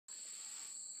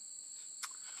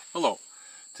Hello,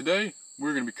 today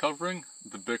we're going to be covering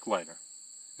the Bic lighter.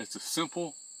 It's a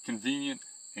simple, convenient,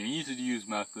 and easy to use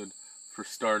method for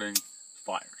starting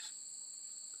fires.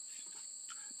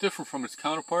 Different from its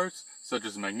counterparts such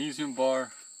as a magnesium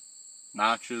bar,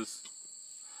 matches,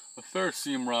 a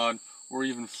ferrocerium rod, or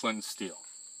even flint and steel.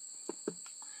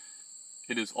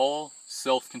 It is all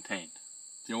self-contained.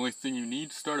 The only thing you need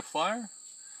to start a fire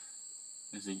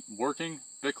is a working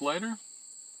Bic lighter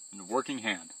and a working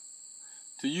hand.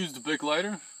 To use the Bic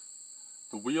lighter,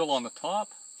 the wheel on the top,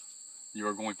 you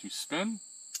are going to spin,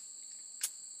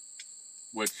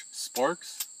 which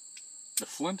sparks the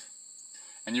flint,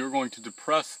 and you are going to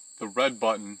depress the red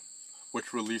button,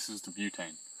 which releases the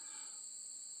butane.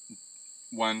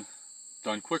 When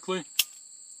done quickly,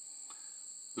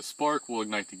 the spark will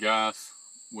ignite the gas,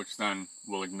 which then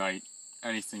will ignite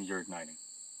anything you're igniting.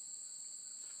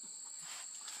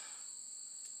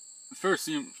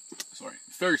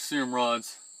 Ferrocerium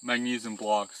rods, magnesium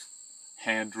blocks,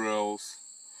 hand drills,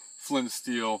 flint and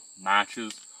steel,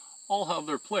 matches, all have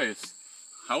their place.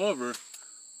 However,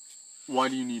 why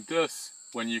do you need this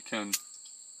when you can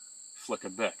flick a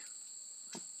Bic?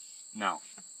 Now,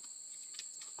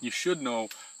 you should know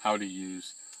how to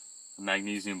use a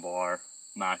magnesium bar,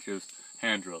 matches,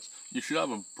 hand drills. You should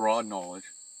have a broad knowledge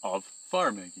of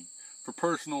fire making for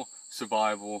personal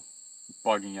survival,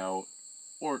 bugging out,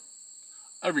 or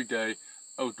everyday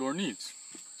outdoor needs.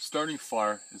 Starting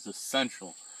fire is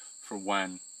essential for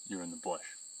when you're in the bush.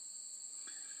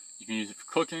 You can use it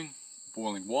for cooking,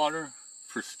 boiling water,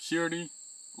 for security,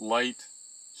 light,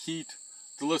 heat,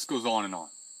 the list goes on and on.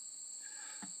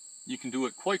 You can do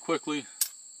it quite quickly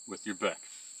with your Bic.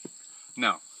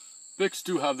 Now, Bics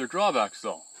do have their drawbacks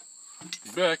though.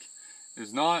 The Bic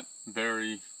is not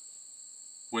very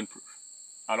windproof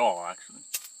at all, actually.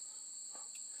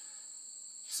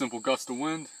 Simple gust of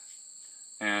wind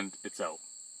and it's out.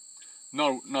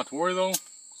 Not to worry though,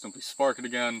 simply spark it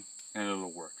again and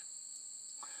it'll work.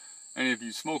 Any of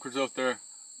you smokers out there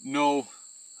know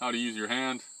how to use your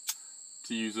hand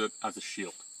to use it as a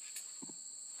shield.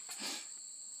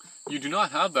 You do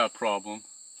not have that problem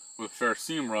with a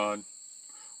ferrocerium rod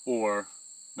or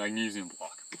magnesium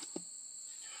block.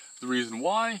 The reason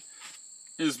why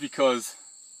is because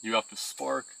you have to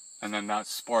spark, and then that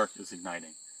spark is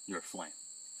igniting your flame,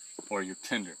 or your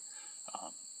tinder,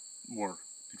 more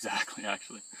exactly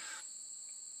actually.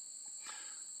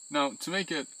 Now, to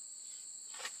make it,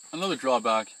 another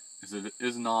drawback is that it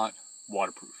is not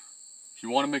waterproof. If you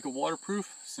want to make it waterproof,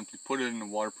 simply put it in a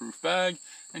waterproof bag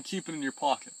and keep it in your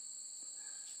pocket.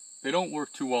 They don't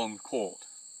work too well in the cold.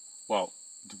 Well,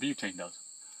 the butane doesn't.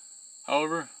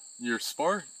 However, your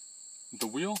spark, the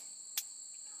wheel,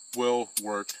 will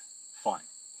work fine.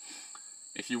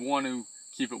 If you want to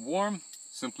keep it warm,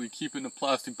 simply keep it in a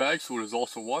plastic bag so it is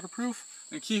also waterproof,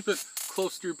 and keep it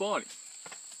close to your body.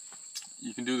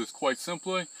 You can do this quite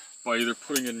simply by either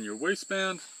putting it in your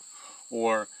waistband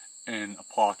or in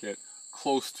a pocket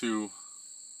close to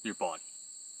your body.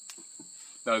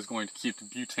 That is going to keep the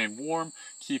butane warm,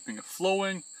 keeping it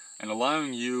flowing, and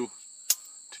allowing you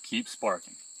to keep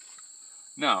sparking.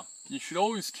 Now, you should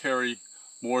always carry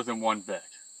more than one Bic.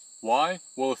 Why?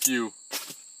 Well, if you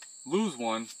lose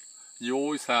one, you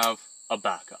always have a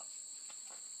backup.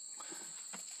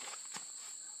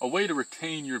 A way to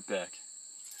retain your Bic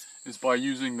is by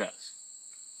using this.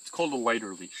 It's called a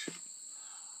lighter leash.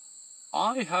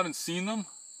 I haven't seen them.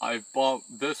 I've bought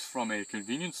this from a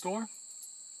convenience store.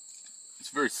 It's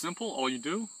very simple. All you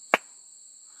do,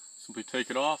 simply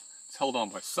take it off. It's held on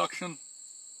by suction.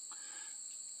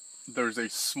 There's a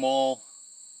small,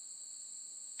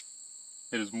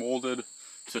 it is molded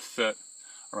to fit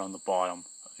around the bottom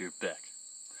of your Bic.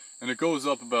 And it goes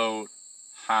up about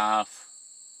half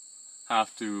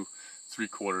to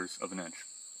 3/4 of an inch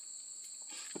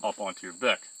up onto your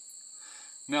Bic.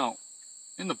 Now,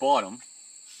 in the bottom,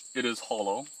 it is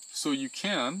hollow, so you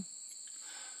can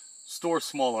store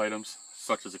small items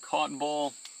such as a cotton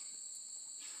ball,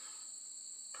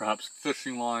 perhaps a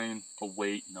fishing line, a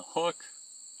weight, and a hook,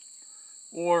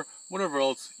 or whatever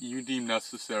else you deem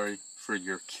necessary for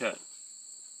your kit.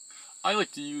 I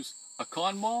like to use a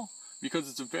cotton ball because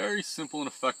it's a very simple and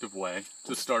effective way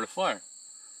to start a fire.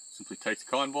 Simply take the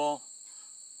cotton ball,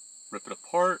 rip it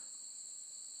apart,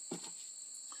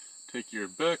 take your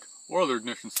Bic or other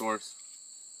ignition source,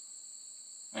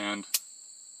 and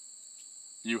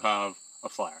you have a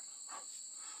fire.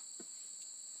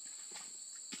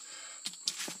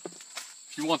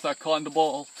 If you want that cotton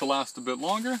ball to last a bit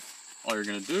longer, all you're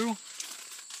going to do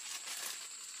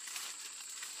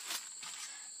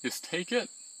is take it,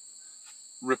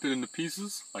 rip it into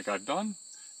pieces like I've done,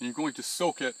 and you're going to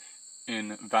soak it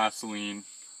in Vaseline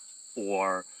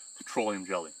or petroleum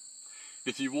jelly.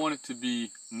 If you want it to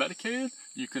be medicated,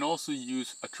 you can also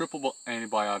use a triple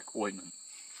antibiotic ointment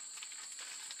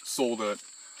sold at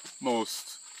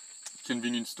most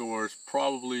convenience stores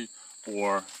probably,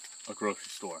 or a grocery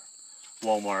store.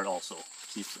 Walmart also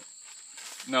keeps it.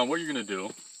 Now what you're going to do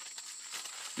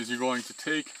is you're going to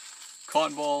take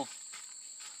cotton ball,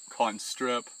 cotton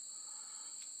strip,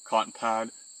 cotton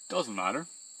pad, doesn't matter.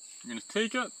 You're going to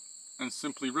take it and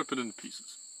simply rip it into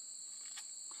pieces.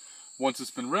 Once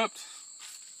it's been ripped,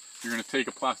 you're going to take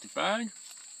a plastic bag.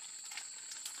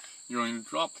 You're going to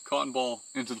drop the cotton ball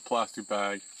into the plastic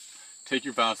bag, take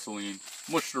your Vaseline,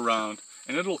 mush it around,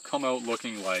 and it'll come out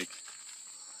looking like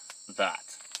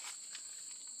that.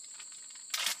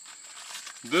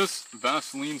 This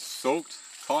Vaseline soaked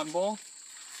cotton ball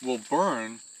will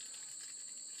burn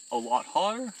a lot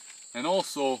hotter and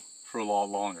also for a lot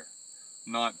longer.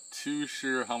 Not too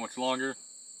sure how much longer.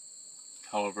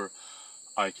 However,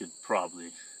 I could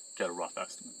probably get a rough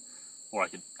estimate, or I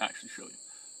could actually show you.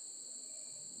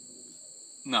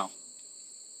 Now,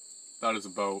 that is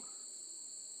about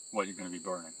what you're going to be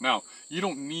burning. Now, you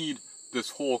don't need this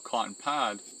whole cotton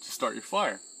pad to start your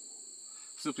fire.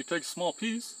 Simply take a small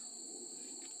piece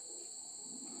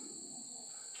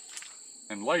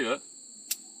and light it.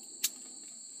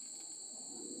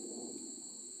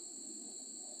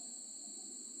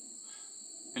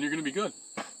 And you're going to be good.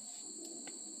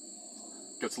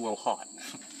 Gets a little hot.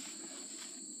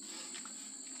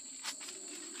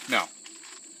 Now,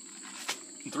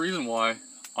 the reason why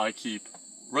I keep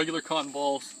regular cotton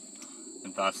balls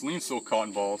and Vaseline soaked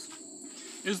cotton balls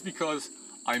is because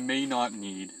I may not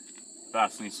need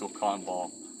Vaseline soaked cotton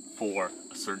ball for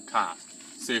a certain task.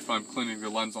 Say if I'm cleaning the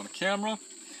lens on a camera,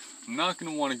 I'm not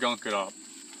going to want to gunk it up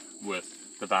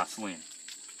with the Vaseline.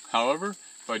 However,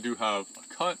 if I do have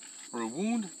a cut or a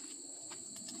wound,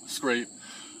 scrape,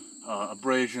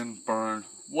 abrasion, burn,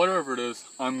 whatever it is,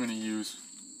 I'm going to use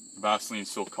Vaseline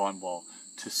soaked cotton ball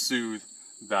to soothe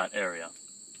that area.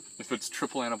 If it's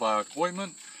triple antibiotic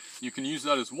ointment, you can use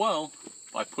that as well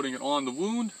by putting it on the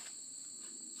wound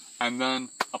and then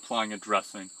applying a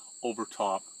dressing over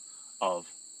top of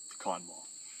the cotton ball.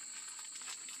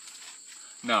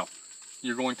 Now,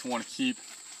 you're going to want to keep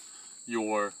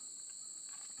your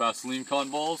Vaseline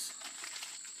cotton balls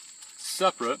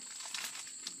separate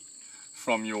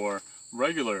from your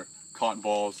regular cotton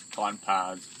balls, cotton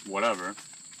pads, whatever,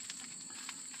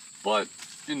 but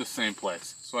in the same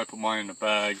place. So I put mine in a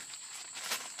bag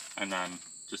and then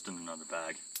just in another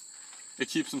bag. It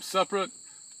keeps them separate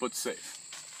but safe.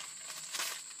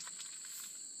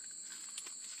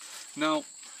 Now,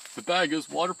 the bag is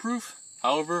waterproof.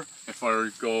 However, if I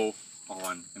were to go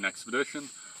on an expedition,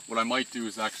 what I might do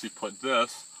is actually put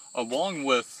this along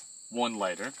with one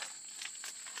lighter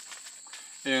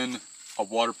in a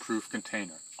waterproof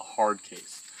container, a hard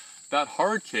case. That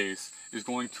hard case is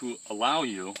going to allow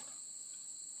you,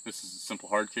 this is a simple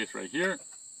hard case right here,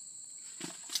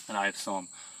 and I have some,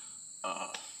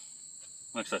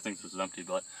 actually I think this is empty,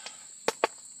 but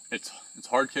it's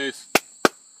hard case.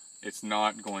 It's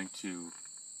not going to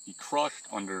be crushed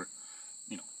under,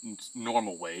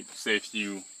 normal weight. Say if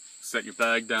you set your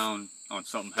bag down on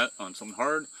something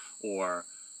hard, or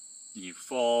you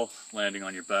fall landing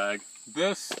on your bag,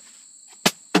 this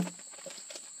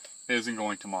isn't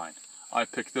going to mind. I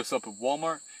picked this up at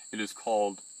Walmart. It is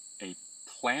called a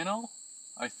Plano.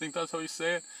 I think that's how you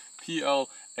say it. Plano.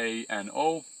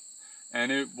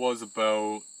 And it was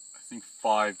about, I think,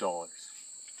 $5.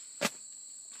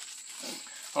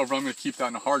 However, I'm going to keep that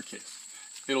in a hard case.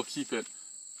 It'll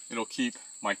keep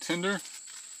my tinder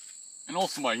and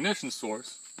also my ignition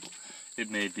source. It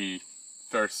may be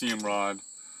ferrocerium rod,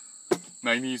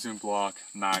 magnesium block,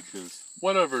 matches,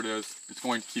 whatever it is. It's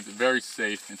going to keep it very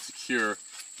safe and secure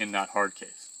in that hard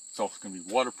case. It's also going to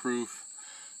be waterproof,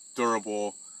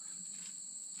 durable,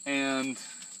 and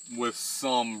with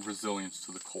some resilience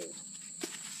to the cold.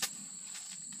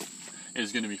 Is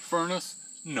it going to be furnace?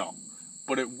 No.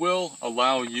 But it will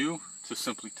allow you to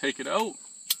simply take it out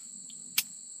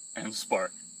and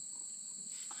spark.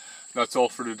 That's all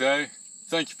for today.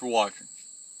 Thank you for watching.